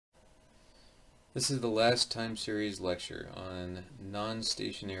This is the last time series lecture on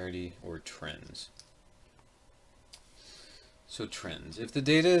non-stationarity or trends. So trends. If the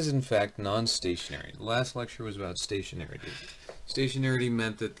data is in fact non-stationary, the last lecture was about stationarity. Stationarity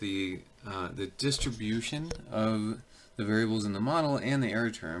meant that the distribution of the variables in the model and the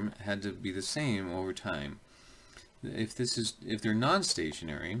error term had to be the same over time. If they're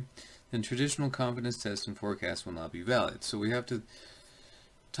non-stationary, then traditional confidence tests and forecasts will not be valid. So we have to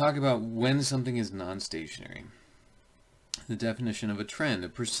talk about when something is non-stationary. The definition of a trend, a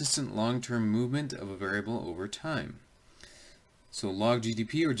persistent long-term movement of a variable over time. So log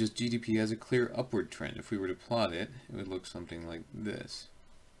GDP, or just GDP, has a clear upward trend. If we were to plot it, it would look something like this.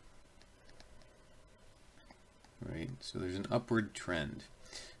 Right? So there's an upward trend.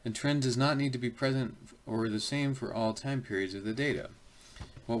 And trend does not need to be present or the same for all time periods of the data.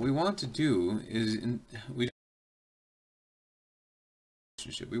 What we want to do is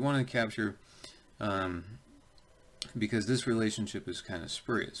we want to capture, because this relationship is kind of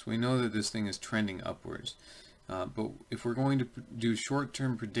spurious. We know that this thing is trending upwards. But if we're going to do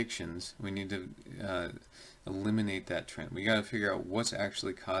short-term predictions, we need to eliminate that trend. We got to figure out what's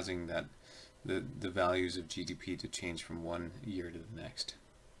actually causing that the values of GDP to change from one year to the next.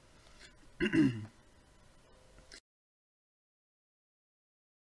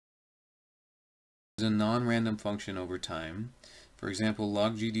 Is a non-random function over time. For example,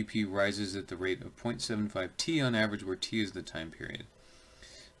 log GDP rises at the rate of 0.75 t on average, where t is the time period,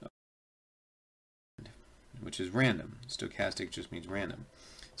 which is random. Stochastic just means random.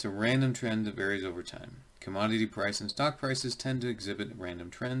 It's a random trend that varies over time. Commodity price and stock prices tend to exhibit random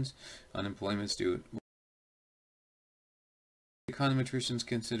trends. Unemployment's due. Econometricians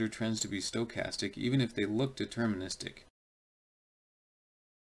consider trends to be stochastic, even if they look deterministic.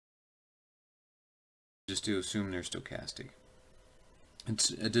 Just to assume they're stochastic.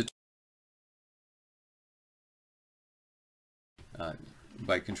 It's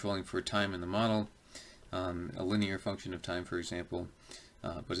by controlling for time in the model, a linear function of time, for example,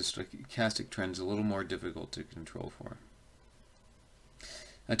 but a stochastic trend is a little more difficult to control for.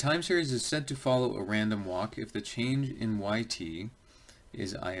 A time series is said to follow a random walk if the change in YT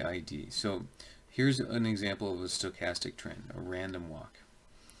is IID. So here's an example of a stochastic trend, a random walk.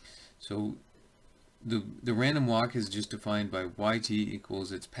 So the random walk is just defined by YT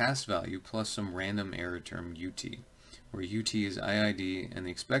equals its past value plus some random error term UT, where UT is IID and the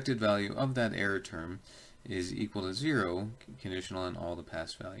expected value of that error term is equal to 0, conditional on all the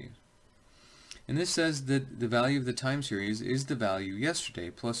past values. And this says that the value of the time series is the value yesterday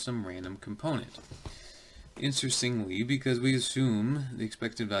plus some random component. Interestingly, because we assume the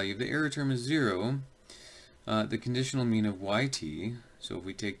expected value of the error term is 0, the conditional mean of YT, so if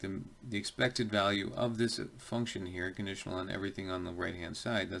we take the expected value of this function here, conditional on everything on the right hand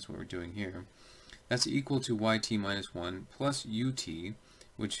side, that's what we're doing here, that's equal to YT minus 1 plus UT,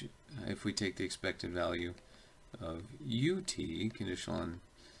 which if we take the expected value of UT, conditional on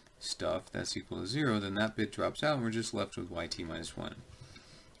stuff, that's equal to 0, then that bit drops out and we're just left with YT minus 1.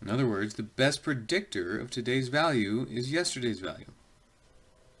 In other words, the best predictor of today's value is yesterday's value.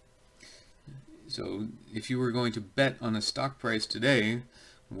 So if you were going to bet on a stock price today,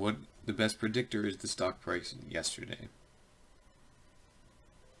 what the best predictor is the stock price yesterday.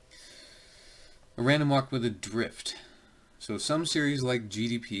 A random walk with a drift. So some series like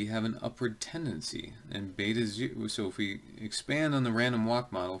GDP have an upward tendency, and beta 0. So if we expand on the random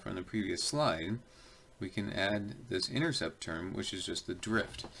walk model from the previous slide, we can add this intercept term, which is just the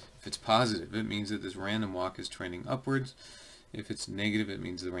drift. If it's positive, it means that this random walk is trending upwards. If it's negative, it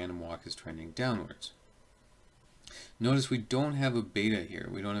means the random walk is trending downwards. Notice we don't have a beta here.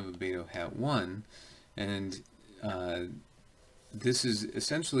 We don't have a beta hat 1, and this is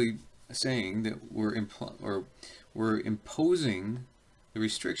essentially saying that we're imposing the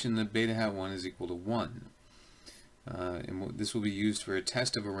restriction that beta hat 1 is equal to 1. And this will be used for a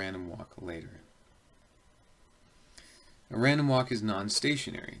test of a random walk later. A random walk is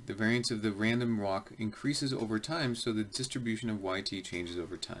non-stationary. The variance of the random walk increases over time, so the distribution of YT changes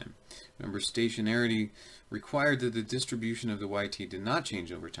over time. Remember, stationarity required that the distribution of the YT did not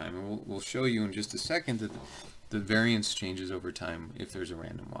change over time, and we'll show you in just a second that the variance changes over time if there's a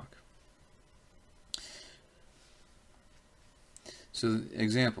random walk. So,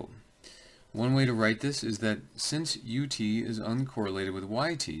 example. One way to write this is that since UT is uncorrelated with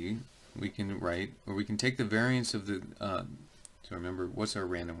YT, we can write, or we can take the variance of the, so remember, what's our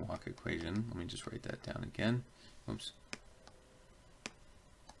random walk equation? Let me just write that down again. Oops.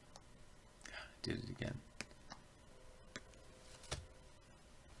 I did it again.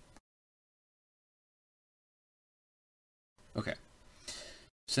 Okay.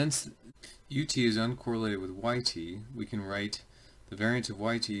 Since ut is uncorrelated with yt, we can write the variance of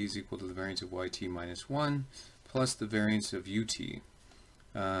yt is equal to the variance of yt minus 1 plus the variance of ut.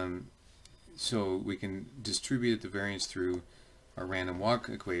 So we can distribute the variance through our random walk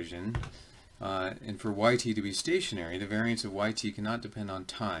equation. And for yt to be stationary, the variance of yt cannot depend on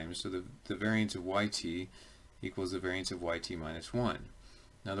time, so the variance of yt equals the variance of yt minus 1.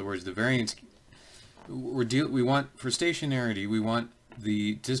 In other words, the variance, we want, for stationarity, we want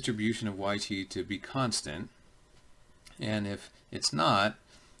the distribution of yt to be constant, and if it's not,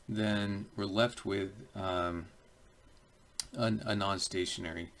 then we're left with a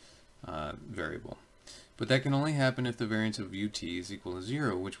non-stationary variable. But that can only happen if the variance of ut is equal to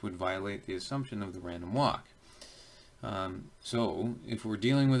 0, which would violate the assumption of the random walk. So if we're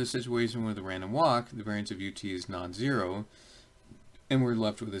dealing with a situation with a random walk, the variance of ut is non-zero, and we're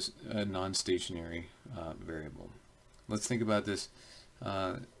left with a non-stationary variable. Let's think about this.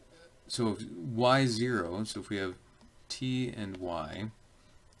 So if y 0, so if we have t and y,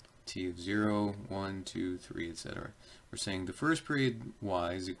 t of 0, 1, 2, 3, etc. We're saying the first period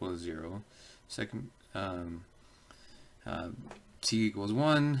y is equal to 0, second t equals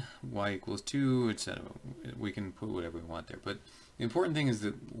 1, y equals 2, etc. We can put whatever we want there, but the important thing is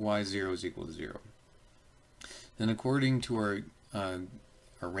that y0 is equal to 0. Then according to our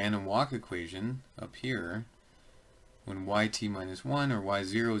random walk equation up here, when yt minus 1 or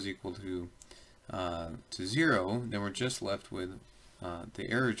y0 is equal to 0, then we're just left with the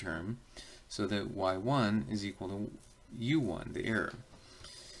error term, so that y1 is equal to u1, the error.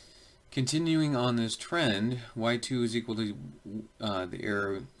 Continuing on this trend, y2 is equal to the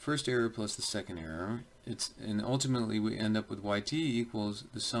error, first error plus the second error. And ultimately we end up with yt equals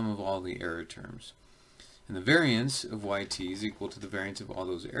the sum of all the error terms. And the variance of yt is equal to the variance of all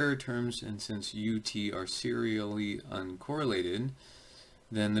those error terms, and since ut are serially uncorrelated,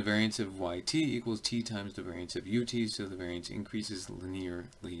 then the variance of yt equals t times the variance of ut, so the variance increases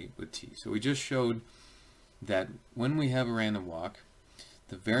linearly with t. So we just showed that when we have a random walk,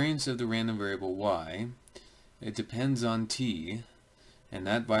 the variance of the random variable y, it depends on t, and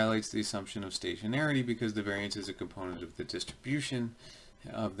that violates the assumption of stationarity because the variance is a component of the distribution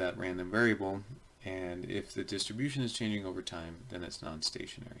of that random variable, and if the distribution is changing over time, then it's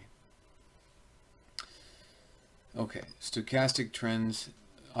non-stationary. Okay, stochastic trends,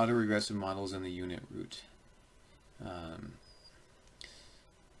 autoregressive models, and the unit root.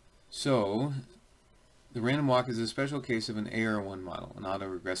 So the random walk is a special case of an AR1 model, an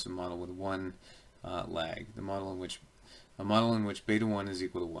autoregressive model with one lag, a model in which beta 1 is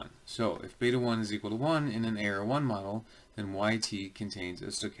equal to 1. So if beta 1 is equal to 1 in an AR1 model, then yt contains a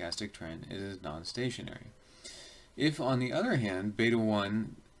stochastic trend. It is non-stationary. If, on the other hand, beta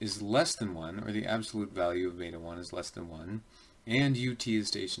 1 is less than 1, or the absolute value of beta 1 is less than 1, and ut is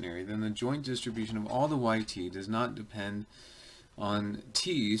stationary, then the joint distribution of all the yt does not depend on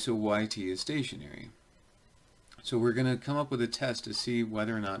t, so yt is stationary. So we're going to come up with a test to see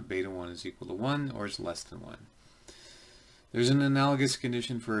whether or not beta 1 is equal to 1 or is less than 1. There's an analogous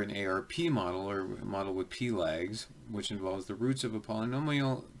condition for an ARP model, or a model with p lags, which involves the roots of a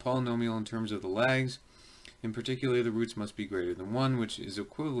polynomial in terms of the lags. In particular, the roots must be greater than 1, which is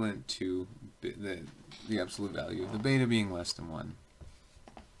equivalent to the absolute value of the beta being less than 1.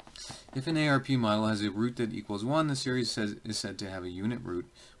 If an ARP model has a root that equals 1, the series is said to have a unit root,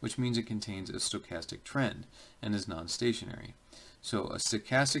 which means it contains a stochastic trend and is non-stationary. So a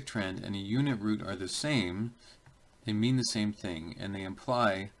stochastic trend and a unit root are the same, they mean the same thing, and they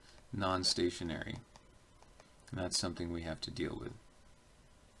imply non-stationary. And that's something we have to deal with.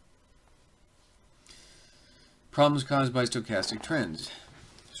 Problems caused by stochastic trends.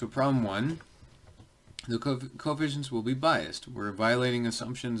 So problem 1, the coefficients will be biased. We're violating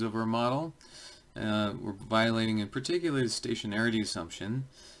assumptions of our model. We're violating in particular the stationarity assumption.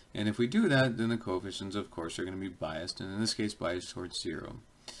 And if we do that, then the coefficients, of course, are going to be biased, and in this case biased towards 0.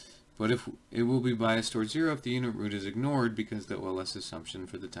 But if it will be biased towards 0 if the unit root is ignored because the OLS assumption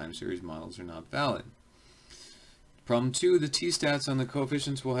for the time series models are not valid. Problem 2, the t-stats on the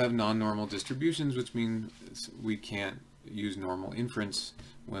coefficients will have non-normal distributions, which means we can't use normal inference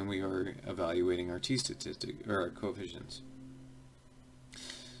when we are evaluating our t-statistic, or our coefficients.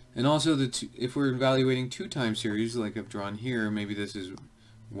 And also, if we're evaluating two time series, like I've drawn here, maybe this is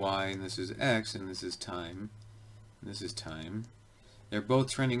y and this is x, and this is time, and this is time. They're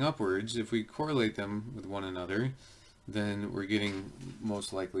both trending upwards. If we correlate them with one another, then we're getting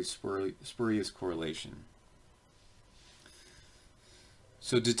most likely spurious correlation.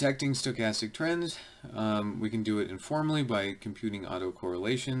 So detecting stochastic trends, we can do it informally by computing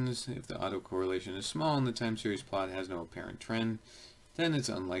autocorrelations. If the autocorrelation is small and the time series plot has no apparent trend, then it's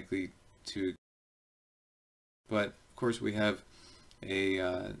unlikely but of course we have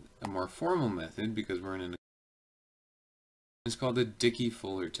a more formal method because we're in an. It's called the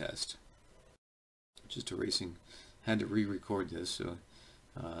Dickey-Fuller test. Just erasing, had to re-record this, so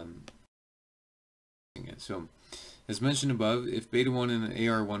so as mentioned above, if beta 1 in an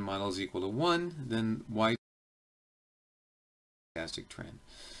AR1 model is equal to 1, then Y stochastic trend.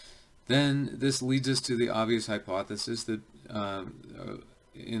 Then this leads us to the obvious hypothesis that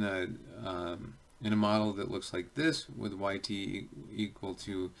in a model that looks like this with YT equal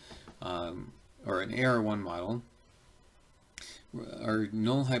to or an AR1 model, our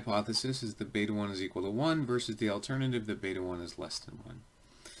null hypothesis is that beta 1 is equal to 1 versus the alternative that beta 1 is less than 1.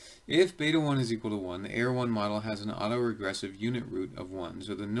 If beta 1 is equal to 1, the AR1 model has an autoregressive unit root of 1.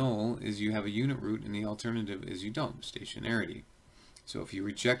 So the null is you have a unit root and the alternative is you don't, stationarity. So if you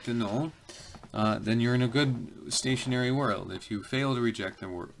reject the null, then you're in a good stationary world. If you fail to reject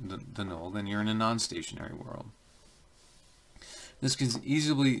the null, then you're in a non-stationary world. This can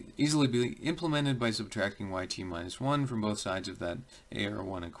easily be implemented by subtracting yt minus 1 from both sides of that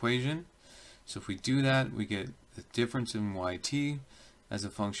AR1 equation. So if we do that, we get the difference in yt as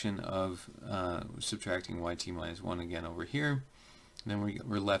a function of subtracting yt minus 1 again over here. And then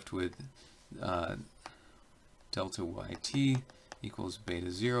we're left with delta yt equals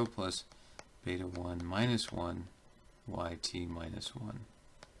beta 0 plus beta 1 minus 1 yt minus 1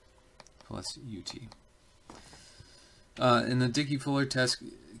 plus ut. And the Dickey-Fuller test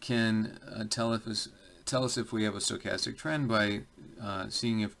can tell us if we have a stochastic trend by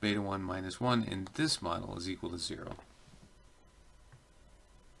seeing if beta 1 minus 1 in this model is equal to 0.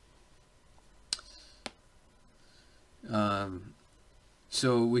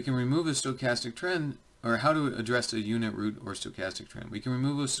 So we can remove a stochastic trend, or how to address a unit root or stochastic trend. We can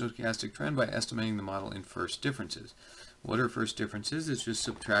remove a stochastic trend by estimating the model in first differences. What are first differences? It's just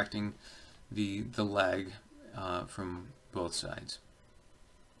subtracting the lag from both sides.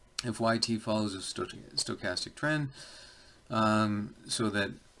 If yt follows a stochastic trend,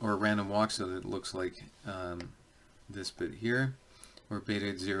 or a random walk, so that it looks like this bit here, where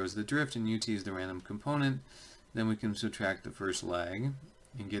beta 0 is the drift and ut is the random component, then we can subtract the first lag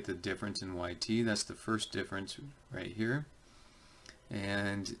and get the difference in yt. That's the first difference right here.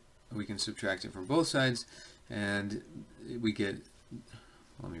 And we can subtract it from both sides, and we get,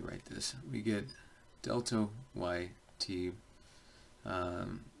 let me write this, we get delta yt,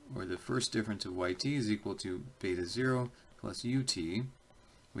 or the first difference of yt is equal to beta 0 plus ut.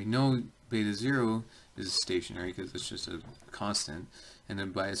 We know beta 0 is stationary because it's just a constant, and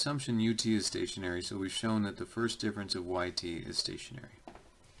then by assumption ut is stationary, so we've shown that the first difference of yt is stationary.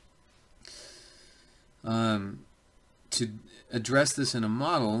 To address this in a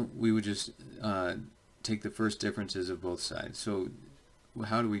model, we would just take the first differences of both sides. So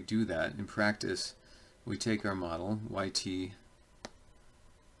how do we do that? In practice, we take our model, yt,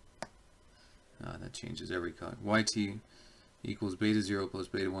 that changes every color, yt equals beta 0 plus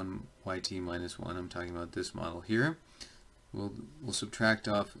beta 1 yt minus 1. I'm talking about this model here. We'll subtract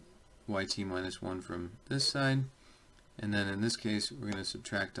off yt minus 1 from this side, and then in this case we're going to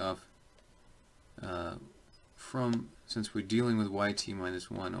subtract off since we're dealing with yt minus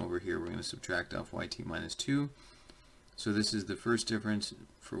 1 over here, we're going to subtract off yt minus 2. So this is the first difference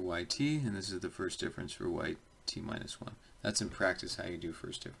for yt, and this is the first difference for yt minus 1. That's in practice how you do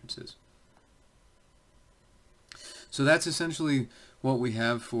first differences. So that's essentially what we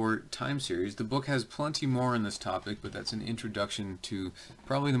have for time series. The book has plenty more on this topic, but that's an introduction to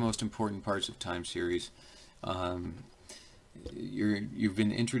probably the most important parts of time series. You've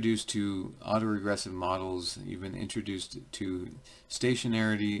been introduced to autoregressive models, you've been introduced to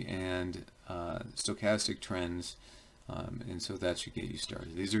stationarity and stochastic trends, and so that should get you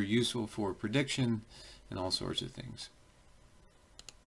started. These are useful for prediction and all sorts of things.